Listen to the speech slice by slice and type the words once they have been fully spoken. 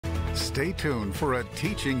Stay tuned for a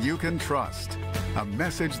teaching you can trust, a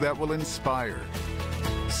message that will inspire,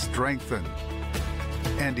 strengthen,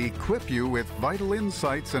 and equip you with vital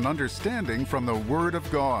insights and understanding from the Word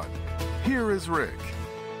of God. Here is Rick.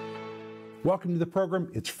 Welcome to the program.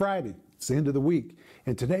 It's Friday. It's the end of the week.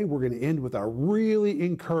 And today we're going to end with a really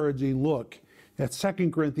encouraging look at 2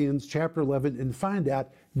 Corinthians chapter 11 and find out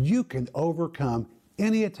you can overcome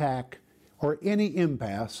any attack or any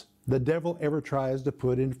impasse the devil ever tries to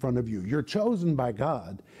put in front of you. You're chosen by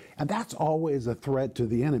God, and that's always a threat to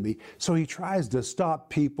the enemy. So he tries to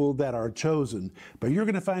stop people that are chosen. But you're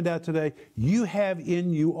going to find out today you have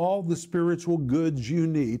in you all the spiritual goods you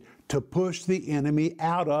need to push the enemy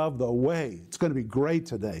out of the way. It's going to be great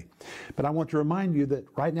today. But I want to remind you that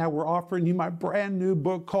right now we're offering you my brand new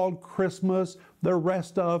book called Christmas, the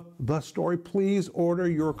Rest of the Story. Please order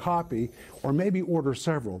your copy, or maybe order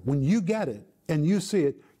several. When you get it and you see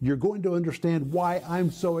it, you're going to understand why I'm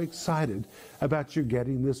so excited about you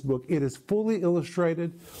getting this book. It is fully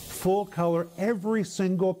illustrated, full color. Every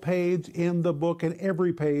single page in the book and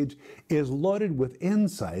every page is loaded with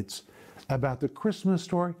insights about the Christmas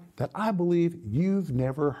story that I believe you've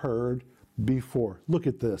never heard before. Look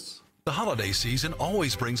at this. The holiday season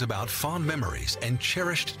always brings about fond memories and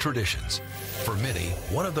cherished traditions. For many,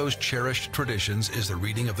 one of those cherished traditions is the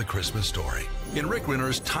reading of the Christmas story. In Rick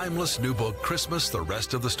Renner's timeless new book, Christmas, the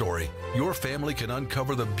Rest of the Story, your family can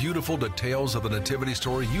uncover the beautiful details of the nativity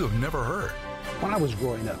story you have never heard. When I was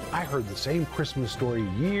growing up, I heard the same Christmas story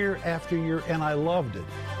year after year, and I loved it.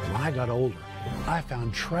 When I got older, I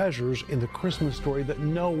found treasures in the Christmas story that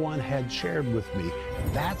no one had shared with me.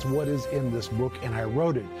 That's what is in this book, and I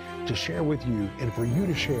wrote it to share with you and for you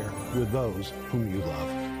to share with those whom you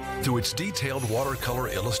love. Through its detailed watercolor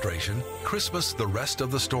illustration, Christmas, the Rest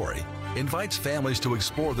of the Story invites families to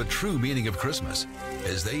explore the true meaning of Christmas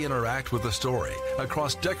as they interact with the story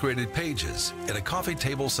across decorated pages in a coffee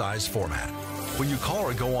table-sized format. When you call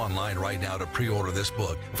or go online right now to pre-order this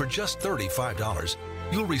book for just $35,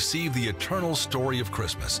 you'll receive the eternal story of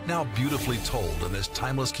Christmas, now beautifully told in this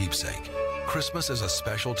timeless keepsake. Christmas is a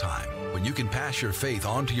special time when you can pass your faith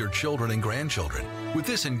on to your children and grandchildren. With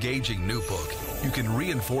this engaging new book, you can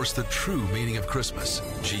reinforce the true meaning of Christmas,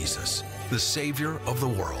 Jesus, the Savior of the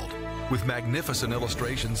world. With magnificent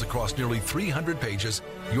illustrations across nearly 300 pages,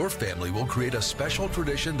 your family will create a special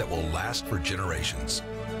tradition that will last for generations.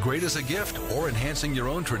 Great as a gift or enhancing your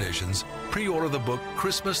own traditions, pre-order the book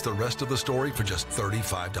Christmas, the Rest of the Story for just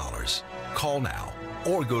 $35. Call now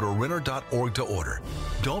or go to Renner.org to order.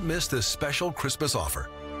 Don't miss this special Christmas offer.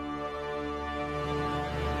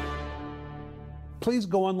 Please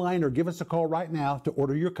go online or give us a call right now to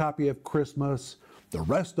order your copy of Christmas, the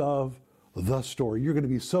Rest of the Story. You're going to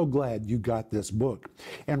be so glad you got this book.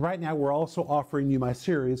 And right now we're also offering you my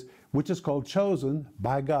series, which is called Chosen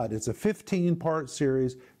by God. It's a 15-part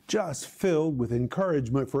series just filled with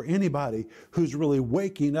encouragement for anybody who's really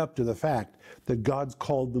waking up to the fact that God's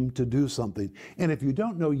called them to do something. And if you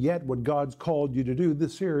don't know yet what God's called you to do,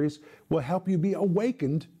 this series will help you be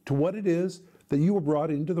awakened to what it is that you were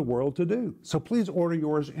brought into the world to do. So please order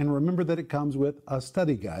yours, and remember that it comes with a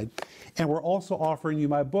study guide. And we're also offering you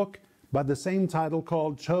my book by the same title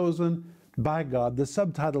called Chosen by God. The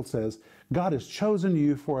subtitle says, God has chosen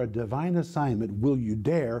you for a divine assignment. Will you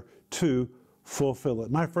dare to fulfill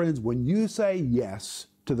it? My friends, when you say yes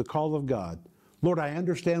to the call of God, Lord, I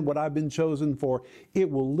understand what I've been chosen for, it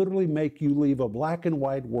will literally make you leave a black and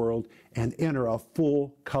white world and enter a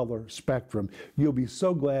full color spectrum. You'll be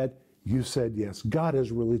so glad you said yes. God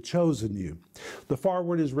has really chosen you. The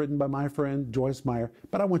foreword is written by my friend Joyce Meyer,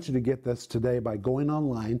 but I want you to get this today by going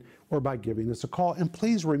online or by giving us a call. And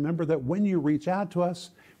please remember that when you reach out to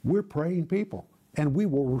us, we're praying people, and we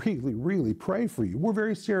will really, really pray for you. We're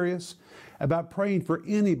very serious about praying for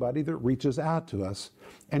anybody that reaches out to us.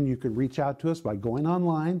 And you can reach out to us by going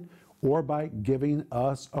online or by giving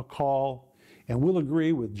us a call. And we'll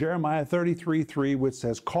agree with Jeremiah 33:3, which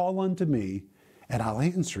says, call unto me, and I'll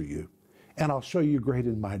answer you, and I'll show you great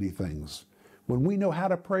and mighty things. When we know how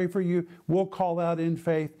to pray for you, we'll call out in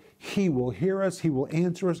faith. He will hear us, He will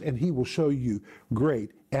answer us, and He will show you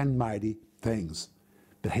great and mighty things.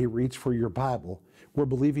 But hey, reach for your Bible. We're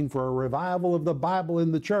believing for a revival of the Bible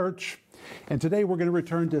in the church. And today we're going to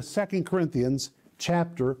return to 2 Corinthians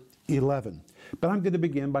chapter 11. But I'm going to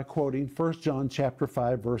begin by quoting 1 John chapter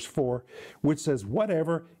 5, verse 4, which says,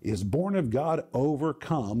 whatever is born of God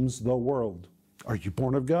overcomes the world. Are you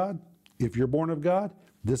born of God? If you're born of God,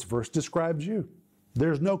 this verse describes you.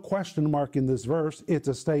 There's no question mark in this verse. It's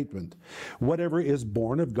a statement. Whatever is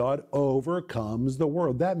born of God overcomes the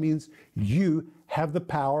world. That means you have the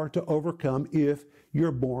power to overcome if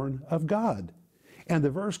you're born of God. And the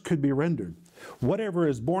verse could be rendered, whatever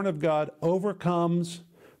is born of God overcomes,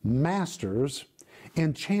 masters,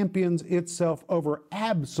 and champions itself over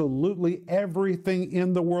absolutely everything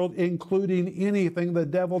in the world, including anything the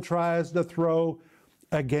devil tries to throw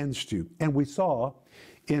against you. And we saw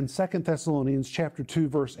in 2 Thessalonians chapter 2,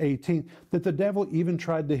 verse 18, that the devil even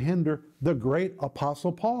tried to hinder the great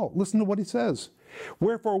apostle Paul. Listen to what he says.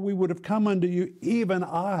 Wherefore we would have come unto you, even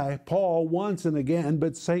I, Paul, once and again,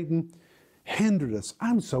 but Satan hindered us.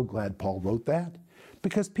 I'm so glad Paul wrote that,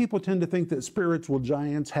 because people tend to think that spiritual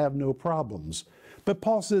giants have no problems. But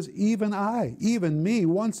Paul says, even I, even me,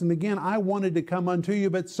 once and again, I wanted to come unto you,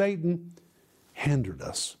 but Satan hindered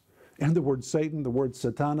us. And the word Satan, the word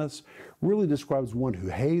Satanas, really describes one who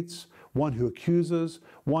hates, one who accuses,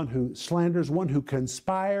 one who slanders, one who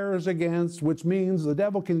conspires against, which means the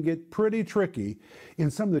devil can get pretty tricky in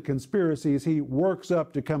some of the conspiracies he works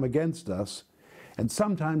up to come against us. And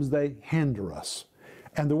sometimes they hinder us.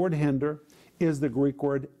 And the word hinder is the Greek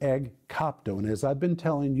word egkopto. And as I've been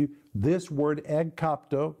telling you, this word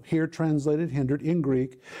egkopto, here translated hindered in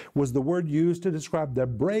Greek, was the word used to describe the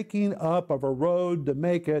breaking up of a road to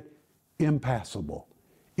make it impassable.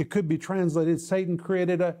 It could be translated, Satan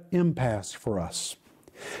created an impasse for us.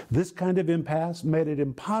 This kind of impasse made it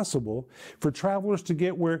impossible for travelers to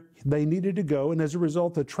get where they needed to go, and as a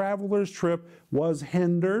result, the traveler's trip was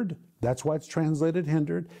hindered. That's why it's translated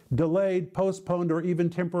hindered, delayed, postponed, or even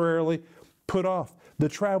temporarily put off. The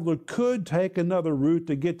traveler could take another route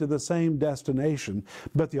to get to the same destination,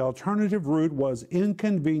 but the alternative route was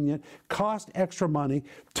inconvenient, cost extra money,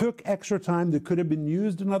 took extra time that could have been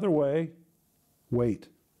used another way. Wait,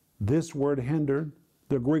 this word hindered,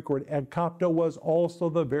 the Greek word egkopto, was also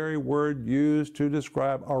the very word used to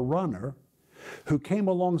describe a runner who came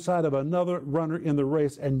alongside of another runner in the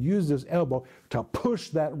race and used his elbow to push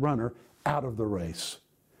that runner out of the race.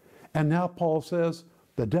 And now Paul says,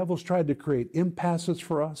 the devil's tried to create impasses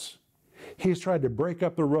for us. He's tried to break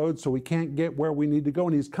up the road so we can't get where we need to go.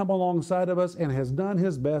 And he's come alongside of us and has done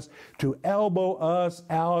his best to elbow us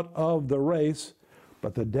out of the race.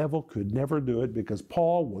 But the devil could never do it, because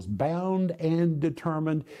Paul was bound and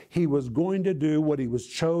determined he was going to do what he was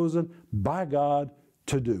chosen by God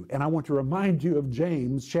to do. And I want to remind you of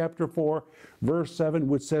James chapter 4, verse 7,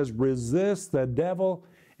 which says, resist the devil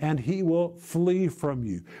and he will flee from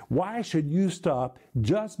you. Why should you stop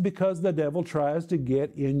just because the devil tries to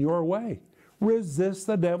get in your way? Resist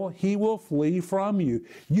the devil, he will flee from you.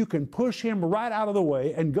 You can push him right out of the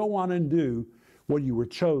way and go on and do what you were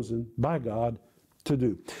chosen by God to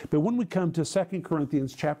do. But when we come to 2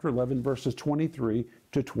 Corinthians chapter 11, verses 23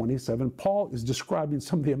 to 27, Paul is describing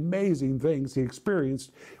some of the amazing things he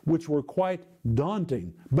experienced, which were quite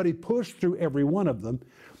daunting. But he pushed through every one of them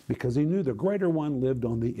because he knew the greater one lived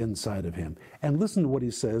on the inside of him. And listen to what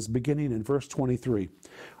he says, beginning in verse 23.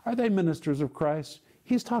 Are they ministers of Christ?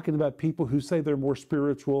 He's talking about people who say they're more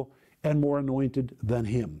spiritual and more anointed than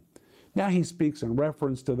him. Now he speaks in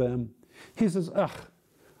reference to them. He says, ugh,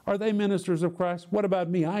 are they ministers of Christ? What about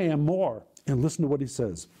me? I am more. And listen to what he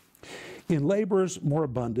says. In labors more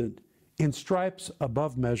abundant, in stripes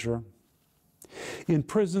above measure, in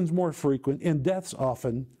prisons more frequent, in deaths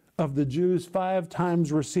often. Of the Jews 5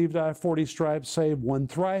 times received I 40 stripes, save one.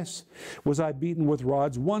 Thrice was I beaten with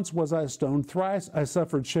rods. Once was I stoned. Thrice I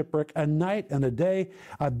suffered shipwreck. A night and a day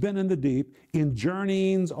I've been in the deep. In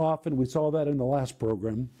journeyings often, we saw that in the last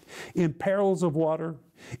program. In perils of water,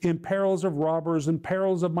 in perils of robbers, in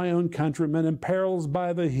perils of my own countrymen, in perils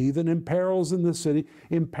by the heathen, in perils in the city,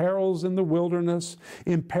 in perils in the wilderness,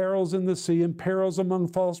 in perils in the sea, in perils among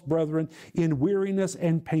false brethren, in weariness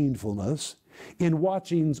and painfulness, in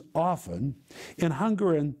watchings often, in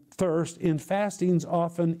hunger and thirst, in fastings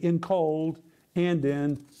often, in cold, and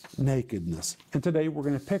in nakedness. And today we're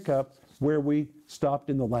going to pick up where we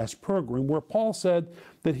stopped in the last program, where Paul said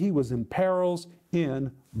that he was in perils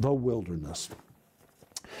in the wilderness.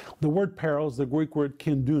 The word perils, the Greek word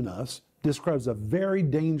kindunas, describes a very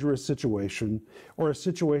dangerous situation, or a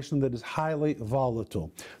situation that is highly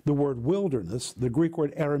volatile. The word wilderness, the Greek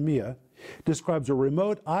word eremia, describes a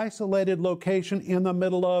remote, isolated location in the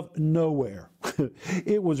middle of nowhere.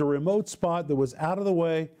 It was a remote spot that was out of the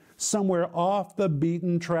way, somewhere off the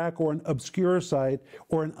beaten track, or an obscure site,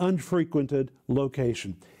 or an unfrequented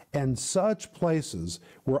location. And such places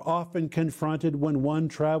were often confronted when one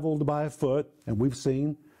traveled by foot, and we've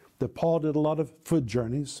seen that Paul did a lot of foot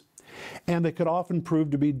journeys, and they could often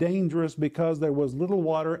prove to be dangerous because there was little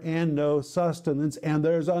water and no sustenance. And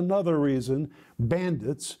there's another reason: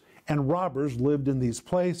 bandits and robbers lived in these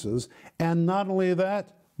places, and not only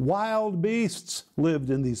that, wild beasts lived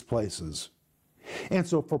in these places. And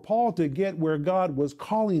so for Paul to get where God was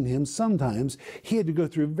calling him, sometimes he had to go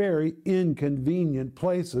through very inconvenient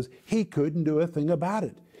places. He couldn't do a thing about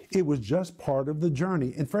it. It was just part of the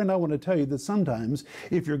journey. And friend, I want to tell you that sometimes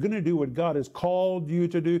if you're going to do what God has called you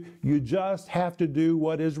to do, you just have to do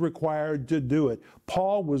what is required to do it.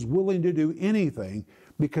 Paul was willing to do anything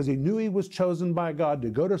because he knew he was chosen by God to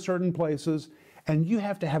go to certain places. And you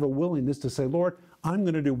have to have a willingness to say, Lord, I'm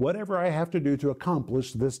going to do whatever I have to do to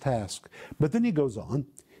accomplish this task. But then he goes on,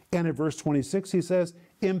 and in verse 26 he says,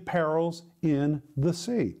 in perils in the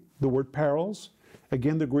sea. The word perils,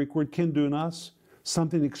 again the Greek word kindunas,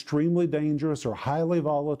 something extremely dangerous or highly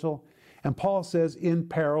volatile. And Paul says in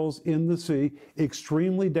perils in the sea,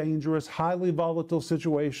 extremely dangerous, highly volatile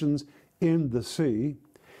situations in the sea.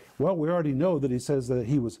 Well, we already know that he says that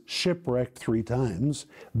he was shipwrecked 3 times.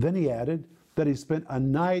 Then he added that he spent a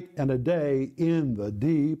night and a day in the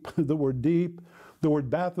deep. The word deep, the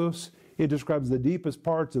word bathos, it describes the deepest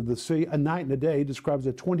parts of the sea. A night and a day describes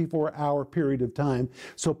a 24-hour period of time.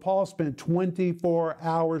 So Paul spent 24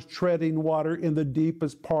 hours treading water in the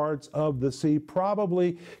deepest parts of the sea,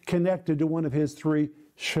 probably connected to one of his 3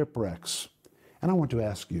 shipwrecks. And I want to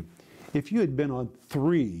ask you, if you had been on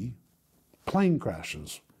 3 plane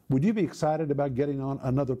crashes, would you be excited about getting on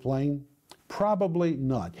another plane? Probably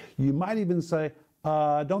not. You might even say,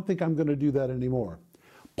 I don't think I'm going to do that anymore.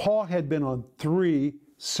 Paul had been on 3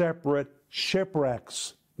 separate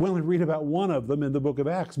shipwrecks. We only read about one of them in the book of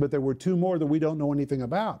Acts, but there were 2 more that we don't know anything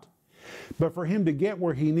about. But for him to get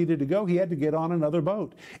where he needed to go, he had to get on another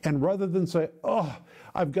boat. And rather than say, oh,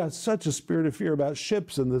 I've got such a spirit of fear about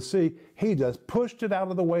ships in the sea, he just pushed it out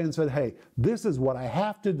of the way and said, hey, this is what I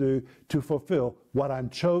have to do to fulfill what I'm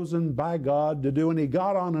chosen by God to do. And he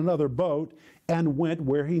got on another boat and went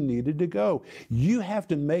where he needed to go. You have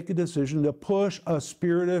to make a decision to push a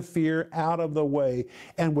spirit of fear out of the way.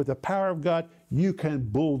 And with the power of God, you can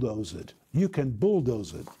bulldoze it. You can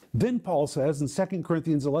bulldoze it. Then Paul says in 2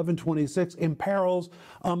 Corinthians 11:26, in perils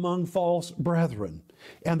among false brethren.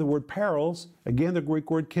 And the word perils, again the Greek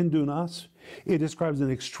word kindunas, it describes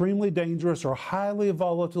an extremely dangerous or highly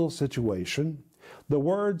volatile situation. The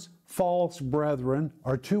words false brethren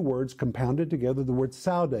are 2 words compounded together. The word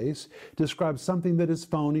saudes describes something that is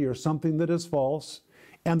phony or something that is false.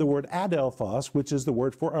 And the word adelphos, which is the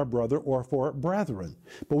word for a brother or for brethren.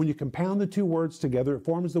 But when you compound the 2 words together, it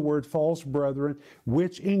forms the word false brethren,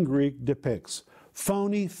 which in Greek depicts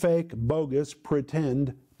phony, fake, bogus,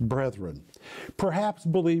 pretend brethren. Perhaps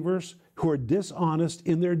believers who are dishonest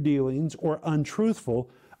in their dealings or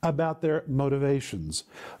untruthful about their motivations.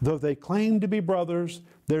 Though they claim to be brothers,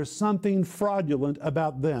 there's something fraudulent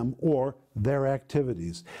about them or their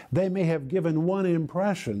activities. They may have given one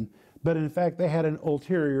impression, but in fact they had an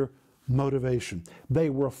ulterior motivation. They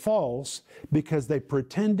were false because they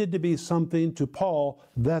pretended to be something to Paul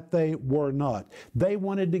that they were not. They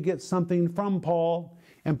wanted to get something from Paul,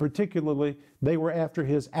 and particularly they were after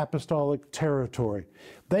his apostolic territory.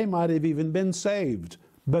 They might have even been saved,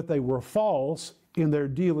 but they were false in their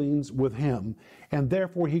dealings with him. And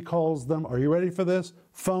therefore he calls them, are you ready for this?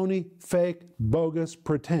 Phony, fake, bogus,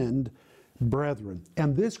 pretend brethren.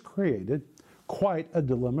 And this created quite a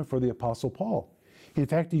dilemma for the Apostle Paul. In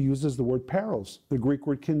fact, he uses the word perils, the Greek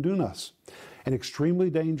word kindunas, an extremely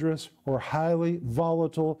dangerous or highly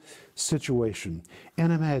volatile situation.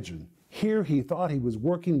 And imagine, here he thought he was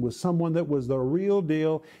working with someone that was the real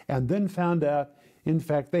deal, and then found out, in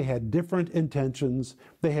fact, they had different intentions.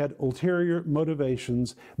 They had ulterior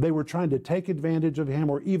motivations. They were trying to take advantage of him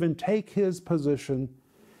or even take his position.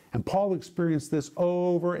 And Paul experienced this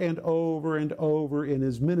over and over and over in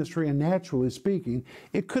his ministry, and naturally speaking,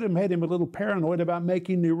 it could have made him a little paranoid about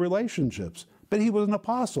making new relationships. But he was an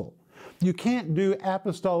apostle. You can't do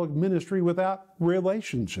apostolic ministry without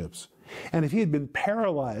relationships. And if he had been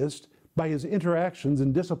paralyzed by his interactions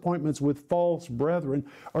and disappointments with false brethren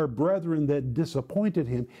or brethren that disappointed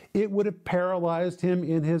him, it would have paralyzed him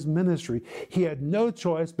in his ministry. He had no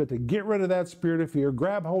choice but to get rid of that spirit of fear,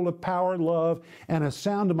 grab hold of power, love, and a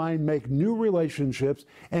sound mind, make new relationships,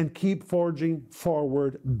 and keep forging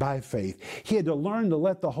forward by faith. He had to learn to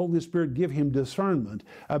let the Holy Spirit give him discernment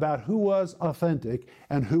about who was authentic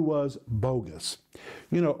and who was bogus.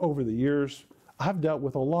 You know, over the years, I've dealt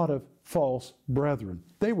with a lot of false brethren.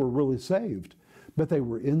 They were really saved, but they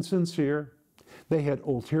were insincere. They had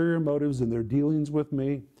ulterior motives in their dealings with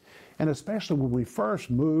me. And especially when we first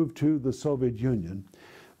moved to the Soviet Union,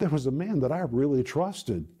 there was a man that I really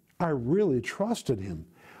trusted. I really trusted him.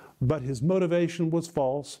 But his motivation was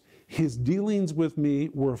false. His dealings with me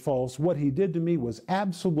were false. What he did to me was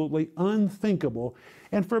absolutely unthinkable.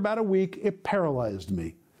 And for about a week, it paralyzed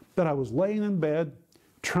me. That I was laying in bed,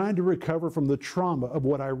 trying to recover from the trauma of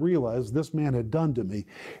what I realized this man had done to me.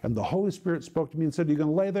 And the Holy Spirit spoke to me and said, "Are you going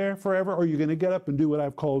to lay there forever, or are you going to get up and do what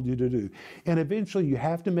I've called you to do?" And eventually you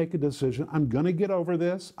have to make a decision. I'm going to get over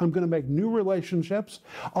this. I'm going to make new relationships.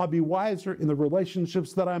 I'll be wiser in the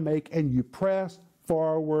relationships that I make. And you press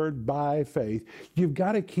forward by faith. You've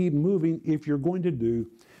got to keep moving if you're going to do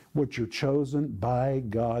what you're chosen by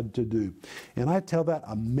God to do. And I tell that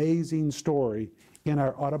amazing story in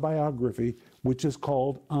our autobiography, which is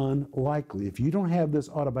called Unlikely. If you don't have this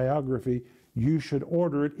autobiography, you should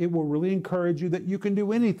order it. It will really encourage you that you can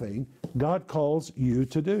do anything God calls you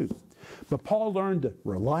to do. But Paul learned to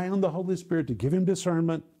rely on the Holy Spirit to give him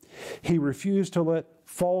discernment. He refused to let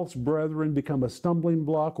false brethren become a stumbling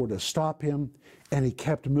block or to stop him, and he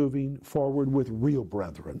kept moving forward with real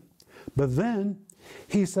brethren. But then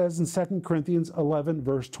he says in 2 Corinthians 11,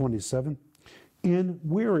 verse 27, in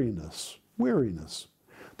weariness.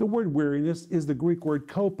 The word weariness is the Greek word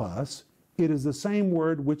kopos. It is the same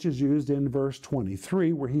word which is used in verse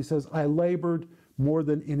 23, where he says, I labored more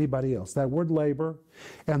than anybody else. That word labor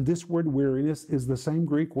and this word weariness is the same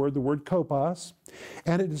Greek word, the word kopos,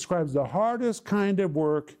 and it describes the hardest kind of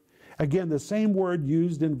work. Again, the same word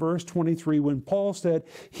used in verse 23 when Paul said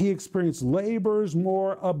he experienced labors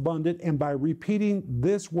more abundant, and by repeating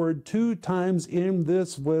this word 2 times in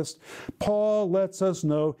this list, Paul lets us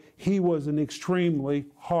know he was an extremely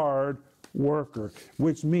hard worker,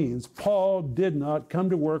 which means Paul did not come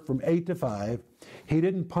to work from 8 to 5. He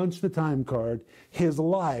didn't punch the time card. His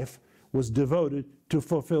life was devoted to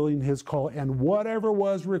fulfilling his call, and whatever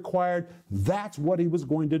was required, that's what he was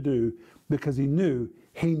going to do, because he knew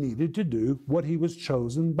he needed to do what he was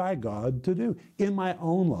chosen by God to do. In my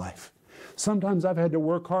own life, sometimes I've had to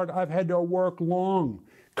work hard. I've had to work long.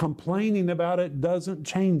 Complaining about it doesn't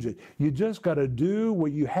change it. You just got to do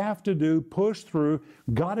what you have to do, push through.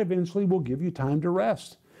 God eventually will give you time to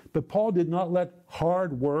rest. But Paul did not let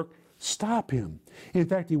hard work stop him. In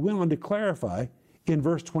fact, he went on to clarify in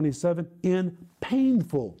verse 27, in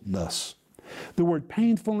painfulness. The word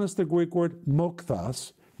painfulness, the Greek word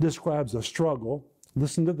mokthos, describes a struggle.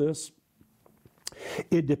 Listen to this.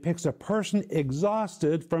 It depicts a person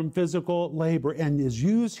exhausted from physical labor and is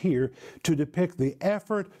used here to depict the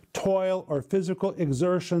effort, toil, or physical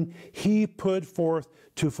exertion he put forth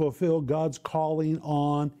to fulfill God's calling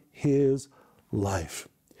on his life.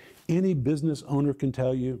 Any business owner can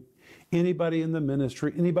tell you, anybody in the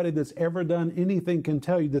ministry, anybody that's ever done anything can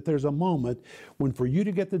tell you that there's a moment when for you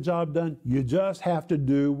to get the job done, you just have to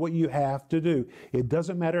do what you have to do. It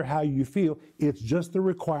doesn't matter how you feel. It's just the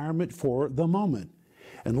requirement for the moment.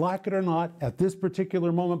 And like it or not, at this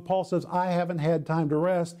particular moment, Paul says, I haven't had time to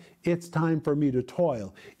rest. It's time for me to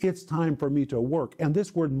toil. It's time for me to work. And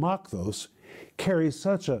this word makthos carries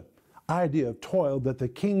such an idea of toil that the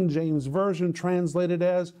King James Version translated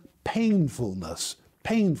as painfulness.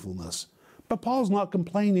 Painfulness. But Paul's not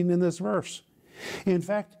complaining in this verse. In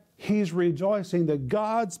fact, he's rejoicing that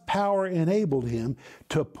God's power enabled him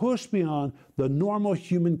to push beyond the normal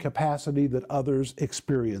human capacity that others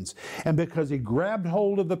experience. And because he grabbed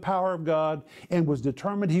hold of the power of God and was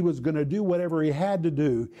determined he was going to do whatever he had to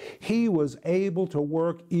do, he was able to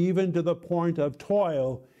work even to the point of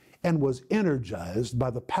toil and was energized by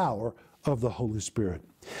the power of the Holy Spirit.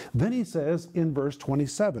 Then he says in verse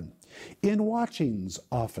 27, in watchings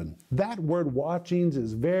often. That word watchings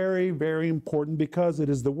is very, very important because it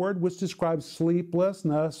is the word which describes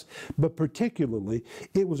sleeplessness, but particularly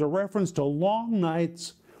it was a reference to long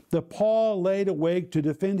nights that Paul laid awake to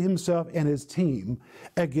defend himself and his team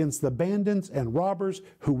against the bandits and robbers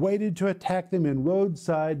who waited to attack them in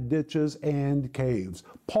roadside ditches and caves.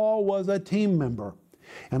 Paul was a team member.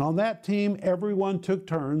 And on that team, everyone took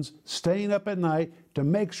turns staying up at night to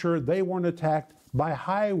make sure they weren't attacked by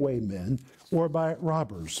highwaymen or by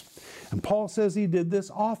robbers. And Paul says he did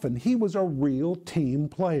this often. He was a real team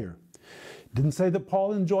player. Didn't say that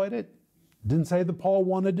Paul enjoyed it. Didn't say that Paul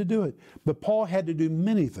wanted to do it. But Paul had to do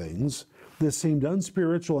many things that seemed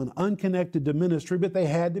unspiritual and unconnected to ministry, but they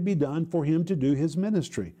had to be done for him to do his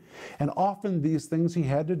ministry. And often these things he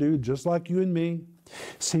had to do, just like you and me,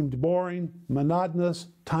 seemed boring, monotonous,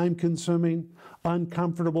 time-consuming,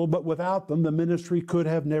 uncomfortable, but without them, the ministry could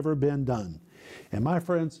have never been done. And my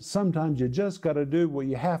friends, sometimes you just got to do what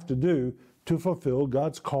you have to do to fulfill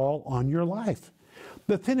God's call on your life.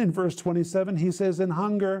 But then in verse 27, he says, in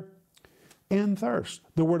hunger and thirst.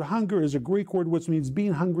 The word hunger is a Greek word which means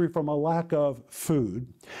being hungry from a lack of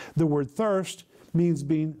food. The word thirst means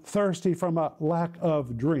being thirsty from a lack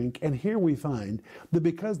of drink. And here we find that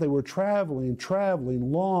because they were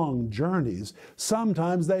traveling long journeys,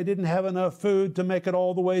 sometimes they didn't have enough food to make it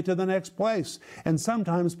all the way to the next place. And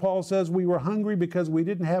sometimes Paul says we were hungry because we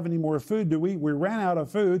didn't have any more food to eat. We ran out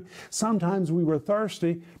of food. Sometimes we were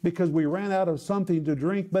thirsty because we ran out of something to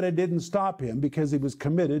drink, but it didn't stop him because he was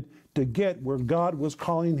committed to get where God was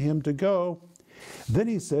calling him to go. Then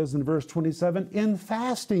he says in verse 27, in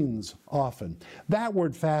fastings often. That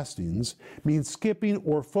word fastings means skipping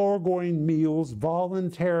or foregoing meals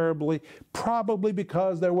voluntarily, probably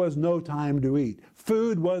because there was no time to eat.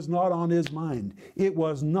 Food was not on his mind. It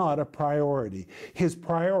was not a priority. His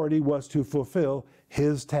priority was to fulfill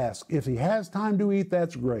his task. If he has time to eat,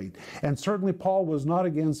 that's great. And certainly Paul was not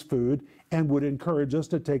against food and would encourage us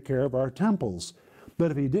to take care of our temples. But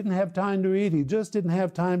if he didn't have time to eat, he just didn't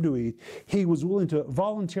have time to eat, he was willing to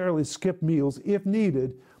voluntarily skip meals if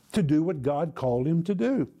needed to do what God called him to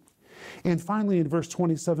do. And finally, in verse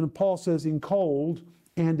 27, Paul says, in cold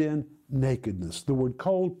and in nakedness. The word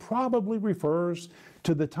cold probably refers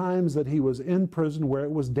to the times that he was in prison where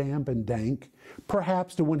it was damp and dank,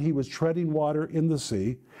 perhaps to when he was treading water in the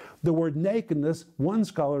sea. The word nakedness, one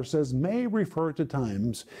scholar says, may refer to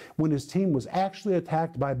times when his team was actually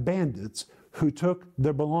attacked by bandits who took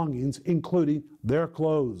their belongings, including their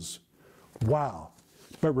clothes. Wow.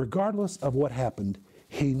 But regardless of what happened,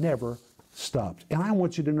 he never stopped. And I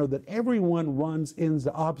want you to know that everyone runs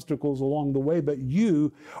into obstacles along the way, but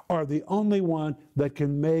you are the only one that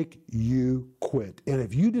can make you quit. And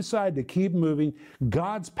if you decide to keep moving,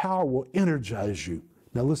 God's power will energize you.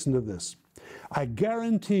 Now listen to this. I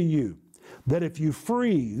guarantee you that if you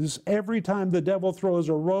freeze every time the devil throws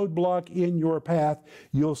a roadblock in your path,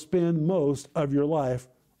 you'll spend most of your life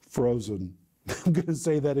frozen. I'm going to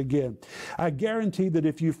say that again. I guarantee that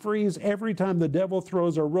if you freeze every time the devil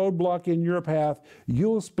throws a roadblock in your path,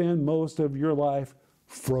 you'll spend most of your life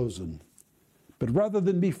frozen. But rather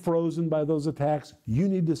than be frozen by those attacks, you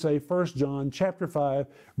need to say 1 John chapter 5,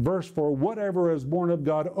 verse 4, whatever is born of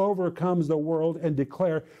God overcomes the world, and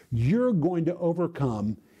declare you're going to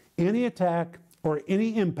overcome any attack or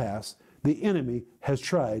any impasse the enemy has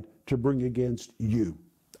tried to bring against you.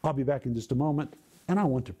 I'll be back in just a moment, and I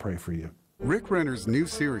want to pray for you. Rick Renner's new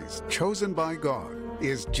series, Chosen by God,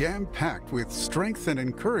 is jam-packed with strength and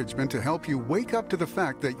encouragement to help you wake up to the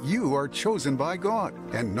fact that you are chosen by God,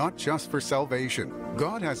 and not just for salvation.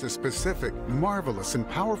 God has a specific, marvelous, and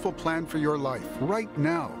powerful plan for your life right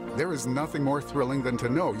now. There is nothing more thrilling than to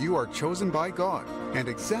know you are chosen by God and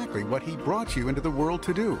exactly what He brought you into the world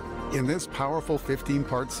to do. In this powerful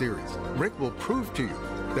 15-part series, Rick will prove to you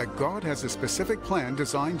that God has a specific plan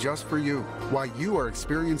designed just for you. Why you are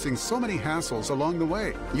experiencing so many hassles along the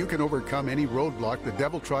way, you can overcome any roadblock the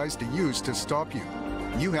devil tries to use to stop you.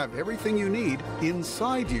 You have everything you need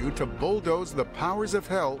inside you to bulldoze the powers of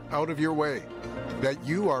hell out of your way. That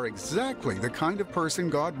you are exactly the kind of person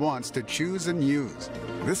God wants to choose and use.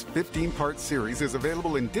 This 15-part series is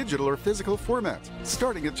available in digital or physical formats,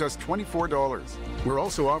 starting at just $24. We're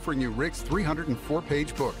also offering you Rick's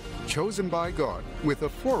 304-page book, Chosen by God, with a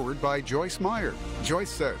foreword by Joyce Meyer.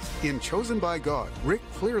 Joyce says, in Chosen by God, Rick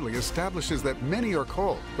clearly establishes that many are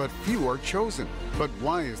called, but few are chosen. But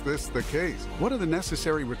why is this the case? What are the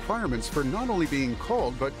necessary requirements for not only being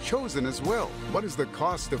called, but chosen as well? What is the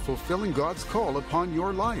cost of fulfilling God's call upon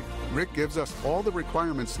your life? Rick gives us all the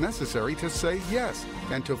requirements necessary to say yes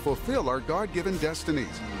and to fulfill our God-given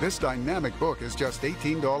destinies. This dynamic book is just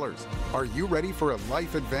 $18. Are you ready for a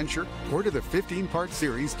life adventure? Order the 15-part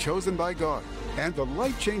series, Chosen by God, and the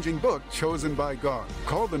life-changing book, Chosen by God.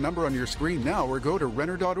 Call the number on your screen now or go to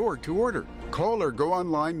Renner.org to order. Call or go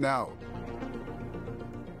online now.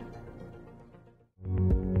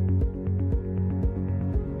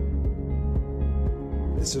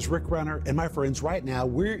 This is Rick Renner, and my friends, right now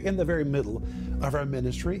we're in the very middle of our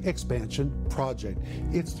ministry expansion project.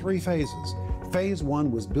 It's 3 phases. Phase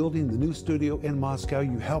 1 was building the new studio in Moscow.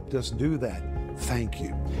 You helped us do that. Thank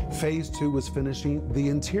you. Phase 2 was finishing the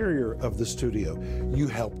interior of the studio. You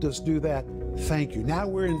helped us do that. Thank you. Now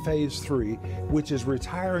we're in Phase 3, which is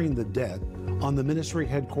retiring the debt on the ministry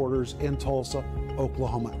headquarters in Tulsa,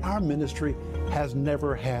 Oklahoma. Our ministry has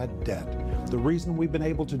never had debt. The reason we've been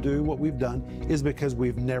able to do what we've done is because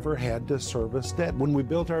we've never had to service debt. When we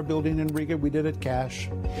built our building in Riga, we did it cash.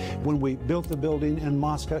 When we built the building in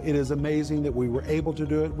Moscow, it is amazing that we were able to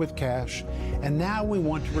do it with cash. And now we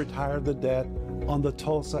want to retire the debt on the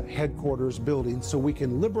Tulsa headquarters building so we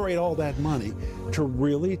can liberate all that money to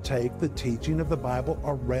really take the teaching of the Bible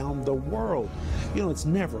around the world. You know, it's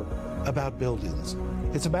never about buildings.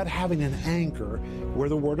 It's about having an anchor where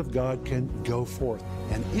the Word of God can go forth.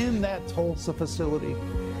 And in that Tulsa facility,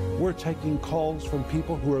 we're taking calls from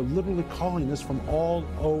people who are literally calling us from all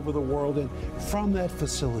over the world. And from that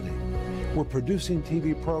facility, we're producing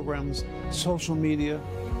TV programs, social media,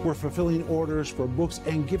 we're fulfilling orders for books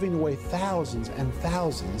and giving away thousands and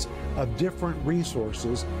thousands of different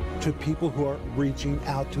resources to people who are reaching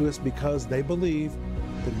out to us because they believe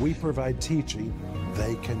that we provide teaching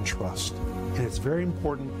they can trust. And it's very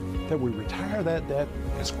important that we retire that debt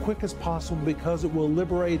as quick as possible because it will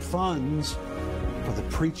liberate funds for the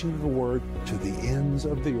preaching of the Word to the ends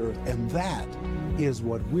of the earth. And that is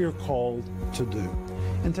what we're called to do.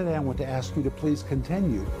 And today I want to ask you to please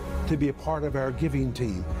continue to be a part of our giving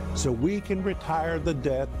team so we can retire the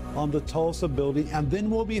debt on the Tulsa building, and then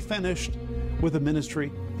we'll be finished with the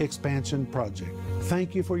ministry expansion project.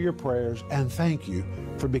 Thank you for your prayers, and thank you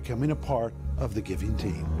for becoming a part of the giving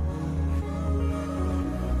team.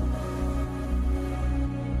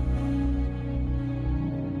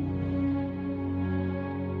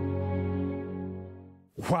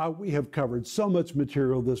 Wow, we have covered so much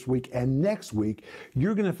material this week, and next week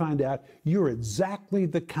you're going to find out you're exactly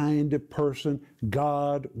the kind of person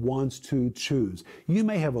God wants to choose. You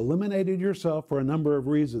may have eliminated yourself for a number of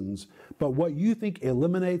reasons, but what you think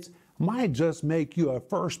eliminates might just make you a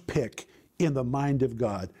first pick in the mind of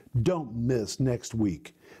God. Don't miss next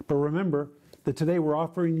week. But remember that today we're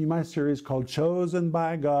offering you my series called Chosen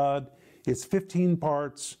by God. It's 15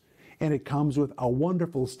 parts. And it comes with a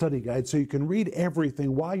wonderful study guide so you can read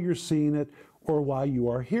everything while you're seeing it or while you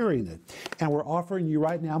are hearing it. And we're offering you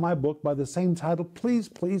right now my book by the same title. Please,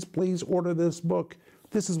 please, please order this book.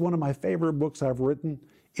 This is one of my favorite books I've written.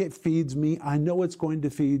 It feeds me. I know it's going to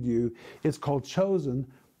feed you. It's called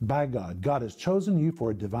Chosen by God. God has chosen you for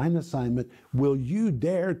a divine assignment. Will you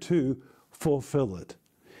dare to fulfill it?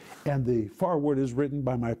 And the foreword is written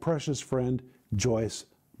by my precious friend, Joyce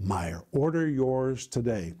Meyer. Order yours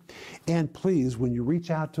today. And please, when you reach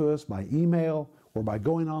out to us by email or by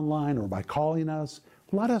going online or by calling us,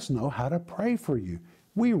 let us know how to pray for you.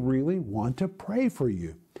 We really want to pray for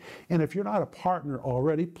you. And if you're not a partner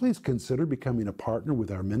already, please consider becoming a partner with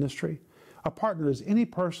our ministry. A partner is any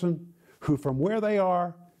person who, from where they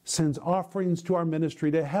are, sends offerings to our ministry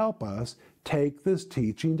to help us take this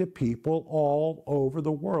teaching to people all over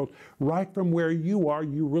the world. Right from where you are,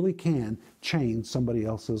 you really can change somebody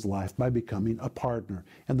else's life by becoming a partner.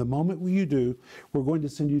 And the moment you do, we're going to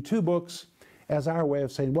send you 2 books as our way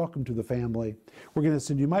of saying welcome to the family. We're going to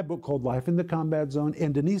send you my book called Life in the Combat Zone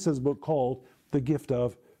and Denise's book called The Gift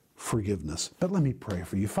of Forgiveness. But let me pray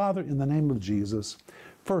for you. Father, in the name of Jesus,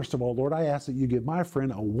 first of all, Lord, I ask that you give my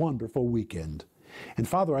friend a wonderful weekend. And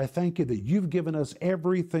Father, I thank you that you've given us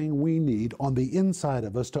everything we need on the inside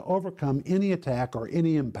of us to overcome any attack or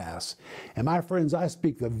any impasse. And my friends, I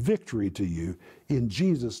speak the victory to you in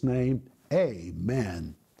Jesus' name.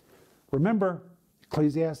 Amen. Remember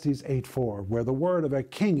Ecclesiastes 8:4, where the word of a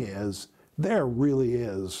king is, there really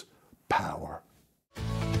is power.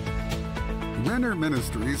 Renner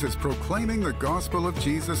Ministries is proclaiming the gospel of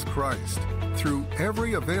Jesus Christ through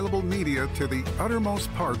every available media to the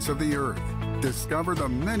uttermost parts of the earth. Discover the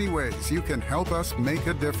many ways you can help us make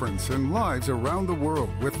a difference in lives around the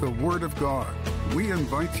world with the Word of God. We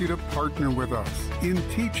invite you to partner with us in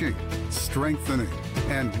teaching, strengthening,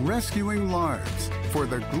 and rescuing lives for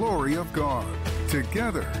the glory of God.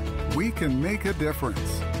 Together, we can make a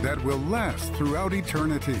difference that will last throughout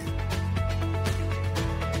eternity.